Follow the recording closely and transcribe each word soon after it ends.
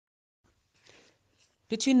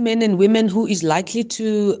Between men and women, who is likely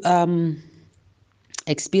to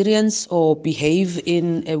experience or behave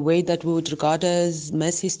in a way that we would regard as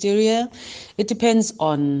mass hysteria, it depends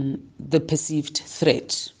on the perceived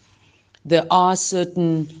threat. There are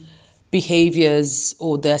certain behaviors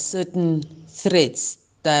or there are certain threats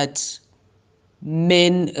that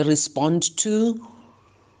men respond to,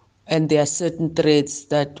 and there are certain threats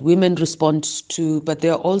that women respond to, but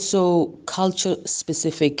there are also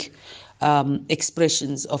culture-specific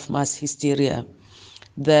expressions of mass hysteria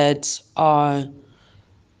that are,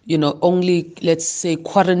 only, let's say,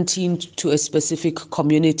 quarantined to a specific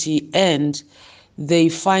community, and they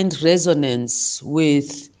find resonance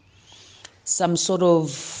with some sort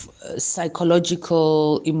of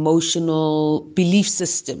psychological, emotional belief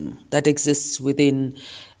system that exists within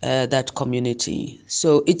that community.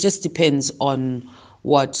 So it just depends on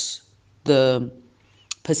what the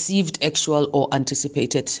perceived actual or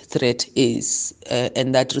anticipated threat is,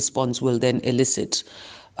 and that response will then elicit,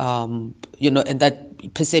 and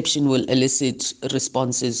that perception will elicit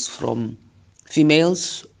responses from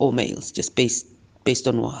females or males, just based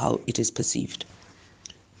on how it is perceived.